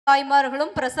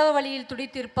தாய்மார்களும் பிரசவ வலியில்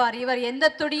துடித்திருப்பார். இவர் எந்த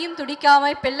துடியும்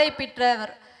துடிக்காமல் பிள்ளை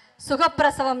பெற்றவர்.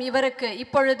 சுகப்பிரசவம் இவருக்கு.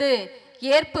 இப்பொழுது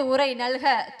ஏற்பு உரை நல்க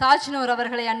தாஜ்நூர்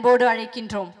அவர்களை அன்போடு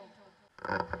அழைக்கின்றோம்.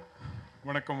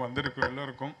 வணக்கம். வந்திருக்கும்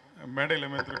எல்லோருக்கும், மேடையில்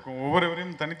அமைத்திருக்கும்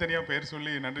ஒவ்வொருவரையும் தனித்தனியாக பெயர்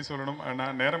சொல்லி நன்றி சொல்லணும்.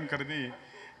 நான் நேரம் கருதி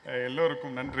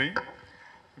எல்லோருக்கும் நன்றி.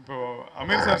 இப்போது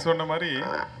அமீர் சார் சொன்ன மாதிரி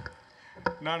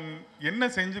நான் என்ன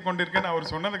செஞ்சு கொண்டிருக்கேன்னு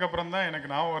அவர் சொன்னதுக்கப்புறம் தான்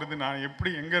எனக்கு ஞாபகம் வருது, நான்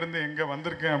எப்படி எங்கேருந்து எங்கே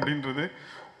வந்திருக்கேன் அப்படின்றது.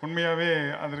 உண்மையாகவே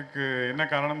அதற்கு என்ன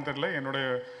காரணம் தெரில, என்னுடைய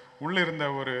உள்ளே இருந்த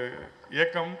ஒரு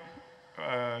ஏக்கம்,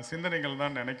 சிந்தனைகள்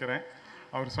தான் நினைக்கிறேன்.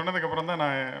 அவர் சொன்னதுக்கப்புறம் தான்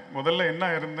நான் முதல்ல என்ன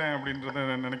இருந்தேன் அப்படின்றத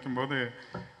நினைக்கும்போது.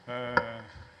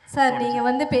 சார்,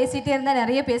 நீங்கள் பேசிகிட்டே இருந்தால்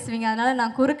நிறைய பேசுவீங்க, அதனால்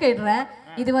நான் குறுக்கிடுறேன்.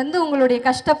 இது உங்களுடைய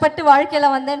கஷ்டப்பட்டு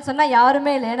வாழ்க்கையில் வந்தேன்னு சொன்னால்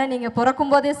யாருமே இல்லை. ஏன்னா நீங்கள்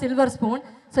பிறக்கும் போதே சில்வர் ஸ்பூன்.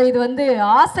 ஸோ இது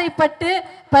ஆசைப்பட்டு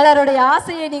பலருடைய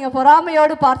ஆசையை நீங்கள்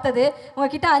பொறாமையோடு பார்த்தது.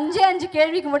 உங்ககிட்ட 5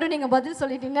 கேள்விக்கு மட்டும் நீங்கள் பதில்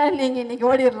சொல்லிட்டீங்கன்னா நீங்கள் இன்னைக்கு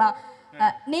ஓடிடலாம்.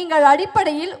 நீங்கள்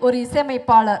அடிப்படையில் ஒரு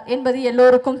இசையமைப்பாளர் என்பது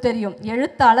எல்லோருக்கும் தெரியும்,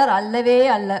 எழுத்தாளர் அல்லவே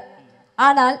அல்ல.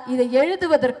 ஆனால் இதை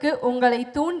எழுதுவதற்கு உங்களை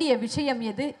தூண்டிய விஷயம்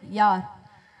எது, யார்?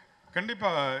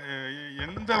 கண்டிப்பாக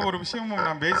எந்த ஒரு விஷயமும்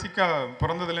நான் பேசிக்காக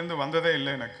பிறந்ததுலேருந்து வந்ததே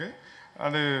இல்லை எனக்கு.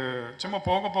 அது சும்மா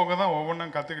போக போக தான்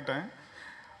ஒவ்வொன்றும் கற்றுக்கிட்டேன்.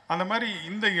 அந்த மாதிரி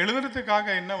இந்த எழுதுறதுக்காக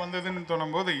என்ன வந்ததுன்னு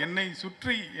தோணும்போது, என்னை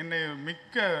சுற்றி என்னை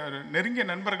மிக்க நெருங்கிய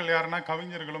நண்பர்கள் யாருன்னா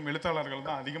கவிஞர்களும் எழுத்தாளர்கள்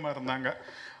தான் அதிகமாக இருந்தாங்க.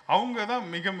 அவங்க தான்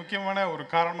மிக முக்கியமான ஒரு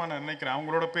காரணமாக நான் நினைக்கிறேன்.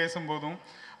 அவங்களோட பேசும்போதும்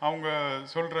அவங்க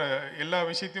சொல்கிற எல்லா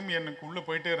விஷயத்தையும் எனக்கு உள்ளே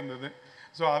போயிட்டே இருந்தது.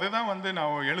 ஸோ அதுதான்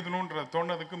நான் எழுதணுன்ற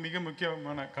தோணுறதுக்கு மிக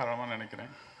முக்கியமான காரணமாக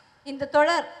நினைக்கிறேன். இந்த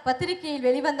தொடர் பத்திரிகையில்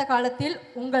வெளிவந்த காலத்தில்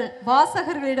உங்கள்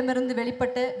வாசகர்களிடமிருந்து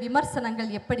வெளிப்பட்ட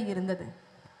விமர்சனங்கள் எப்படி இருந்தது?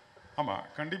 ஆமாம்,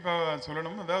 கண்டிப்பாக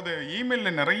சொல்லணும். அதாவது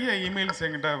இமெயிலில் நிறைய இமெயில்ஸ்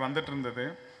என்கிட்ட வந்துட்டு இருந்தது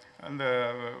அந்த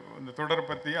தொடரை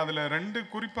பற்றி. அதில் 2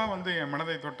 குறிப்பாக என்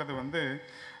மனதை தொட்டது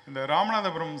இந்த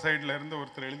ராமநாதபுரம் சைடில் இருந்து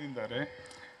ஒருத்தர் எழுதியிருந்தார்.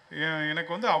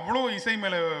 எனக்கு அவ்வளோ இசை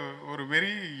மேலே ஒரு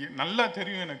வெறி நல்லா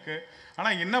தெரியும் எனக்கு.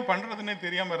 ஆனால் என்ன பண்ணுறதுன்னே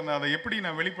தெரியாமல் இருந்தேன், அதை எப்படி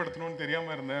நான் வெளிப்படுத்தணும்னு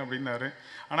தெரியாமல் இருந்தேன் அப்படின்னாரு.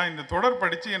 ஆனால் இந்த தொடர்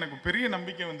படித்து எனக்கு பெரிய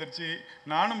நம்பிக்கை வந்துருச்சு.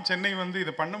 நானும் சென்னை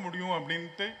இதை பண்ண முடியும்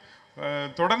அப்படின்ட்டு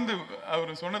தொடர்ந்து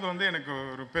அவர் சொன்னது எனக்கு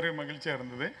ஒரு பெரிய மகிழ்ச்சியாக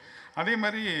இருந்தது. அதே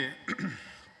மாதிரி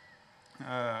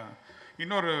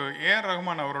இன்னொரு ஏஆர்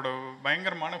ரஹ்மான், அவரோட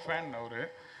பயங்கரமான ஃபேன்.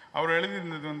 அவர்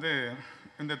எழுதியிருந்தது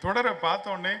இந்த தொடரை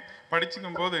பார்த்தோன்னே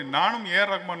படிச்சுக்கும் போது நானும்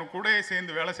ஏஆர் ரஹ்மான் கூட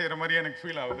சேர்ந்து வேலை செய்கிற மாதிரி எனக்கு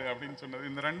ஃபீல் ஆகுது அப்படின்னு சொன்னது.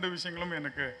 இந்த 2 விஷயங்களும்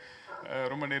எனக்கு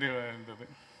ரொம்ப நிறைய இருந்தது.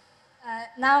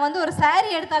 நான் ஒரு சாரீ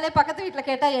எடுத்தாலே பக்கத்து வீட்டில்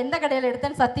கேட்டால் எந்த கடையில்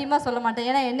எடுத்தேன்னு சத்தியமாக சொல்ல மாட்டேன்.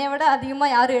 ஏன்னா என்னை விட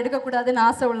அதிகமாக யாரும் எடுக்கக்கூடாதுன்னு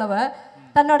ஆசை உள்ளவ.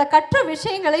 தன்னோட கற்ற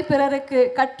விஷயங்களை பிறருக்கு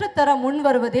கற்றுத்தர முன்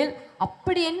வருவதில்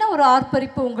அப்படி என்ன ஒரு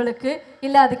ஆர்ப்பரிப்பு உங்களுக்கு?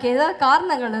 இல்லை அதுக்கு ஏதாவது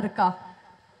காரணங்கள் இருக்கா?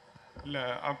 இல்லை,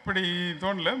 அப்படி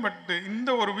தோணல. பட் இந்த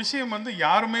ஒரு விஷயம்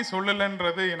யாருமே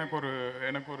சொல்லலைன்றது எனக்கு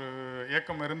ஒரு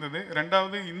ஏக்கம் இருந்தது.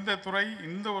 2வது, இந்த துறை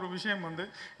இந்த ஒரு விஷயம்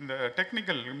இந்த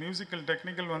டெக்னிக்கல் மியூசிக்கல்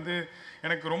டெக்னிக்கல்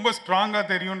எனக்கு ரொம்ப ஸ்ட்ராங்காக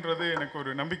தெரியுன்றது எனக்கு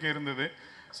ஒரு நம்பிக்கை இருந்தது.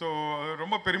 ஸோ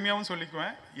ரொம்ப பெருமையாகவும்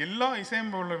சொல்லிக்குவேன். எல்லா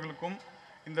இசையமைப்பாளர்களுக்கும்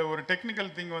இந்த ஒரு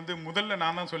டெக்னிக்கல் திங் முதல்ல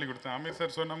நான் தான் சொல்லிக் கொடுத்தேன். அமீர்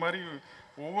சார் சொன்ன மாதிரி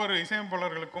ஒவ்வொரு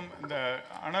இசையமைப்பாளர்களுக்கும் இந்த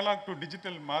அனலாக் டு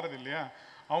டிஜிட்டல் மாறுது இல்லையா,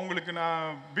 அவங்களுக்கு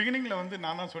நான் பிகினிங்கில்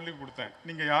நான் தான் சொல்லி கொடுத்தேன்.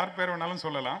 நீங்கள் யார் பேர் வேணாலும்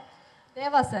சொல்லலாம்.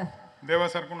 தேவா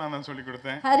சாருக்கும் நான் தான் சொல்லிக்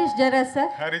கொடுத்தேன்.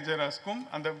 ஹரிஷ் ஜெராஸ்க்கும்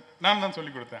நான் தான்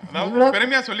சொல்லிக் கொடுத்தேன். அதாவது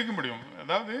பெருமையாக சொல்லிக்க முடியும்.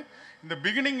 அதாவது இந்த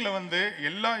பிகினிங்கில்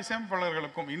எல்லா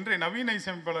இசையமைப்பாளர்களுக்கும், இன்றைய நவீன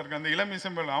இசையமைப்பாளர்கள், அந்த இளம்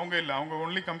இசையமைப்பாளர் அவங்க இல்லை, அவங்க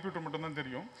ஒன்லி கம்ப்யூட்டர் மட்டும்தான்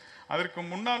தெரியும். அதற்கு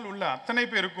முன்னால் உள்ள அத்தனை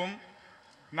பேருக்கும்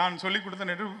நான் சொல்லிக் கொடுத்த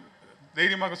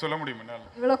தைரியமாக சொல்ல முடியும் என்னால்.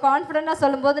 இவ்வளோ கான்ஃபிடென்ட்டாக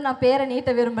சொல்லும்போது நான் பேரை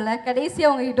நீட்ட விரும்பலை.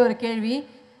 கடைசியாக உங்ககிட்ட ஒரு கேள்வி.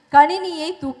 கணினியை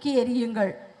தூக்கி எறியுங்கள்,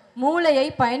 மூளையை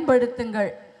பயன்படுத்துங்கள்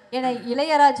என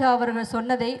இளையராஜா அவர்கள்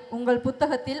சொன்னதை உங்கள்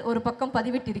புத்தகத்தில் ஒரு பக்கம்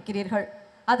பதிவிட்டிருக்கிறீர்கள்.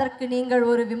 அதற்கு நீங்கள்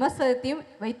ஒரு விமர்சனத்தையும்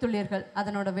வைத்துள்ளீர்கள்.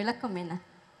 அதனோட விளக்கம் என்ன?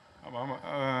 ஆமாம்,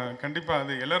 கண்டிப்பாக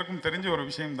அது எல்லாருக்கும் தெரிஞ்ச ஒரு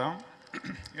விஷயம்தான்.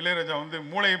 இளையராஜா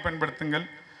மூளையை பயன்படுத்துங்கள்,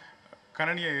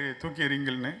 கணினியை தூக்கி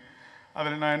எறியுங்கள்னு.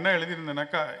 அதில் நான் என்ன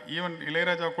எழுதியிருந்தேனாக்கா, ஈவன்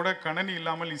இளையராஜா கூட கணினி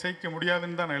இல்லாமல் இசைக்க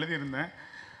முடியாதுன்னு தான் நான் எழுதியிருந்தேன்.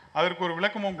 அதற்கு ஒரு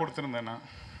விளக்கமும் கொடுத்துருந்தேன் நான்.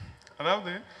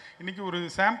 அதாவது இன்றைக்கி ஒரு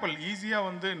சாம்பிள்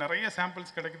ஈஸியாக நிறைய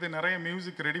சாம்பிள்ஸ் கிடைக்குது, நிறைய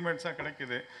மியூசிக் ரெடிமேட்ஸாக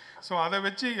கிடைக்குது. ஸோ அதை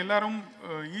வச்சு எல்லோரும்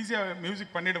ஈஸியாக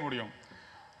மியூசிக் பண்ணிட முடியும்.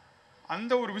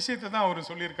 அந்த ஒரு விஷயத்தை தான் அவர்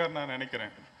சொல்லியிருக்காரு நான்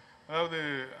நினைக்கிறேன். அதாவது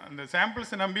அந்த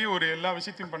சாம்பிள்ஸை நம்பி எல்லா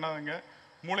விஷயத்தையும் பண்ணாதுங்க,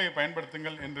 மூளையை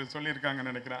பயன்படுத்துங்கள் என்று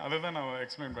சொல்லியிருக்காங்கன்னு நினைக்கிறேன். அதை தான் நான்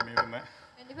எக்ஸ்பிளைன் பண்ணியிருந்தேன்.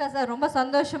 கண்டிப்பாக சார், ரொம்ப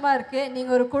சந்தோஷமாக இருக்குது.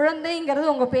 நீங்கள் ஒரு குழந்தைங்கிறது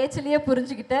உங்கள் பேச்சிலேயே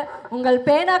புரிஞ்சுக்கிட்டேன். உங்கள்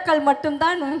பேனாக்கள்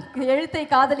மட்டும்தான் எழுத்தை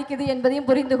காதலிக்குது என்பதையும்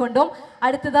புரிந்து கொண்டோம்.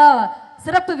 அடுத்ததாக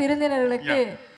சிறப்பு விருந்தினர்களுக்கு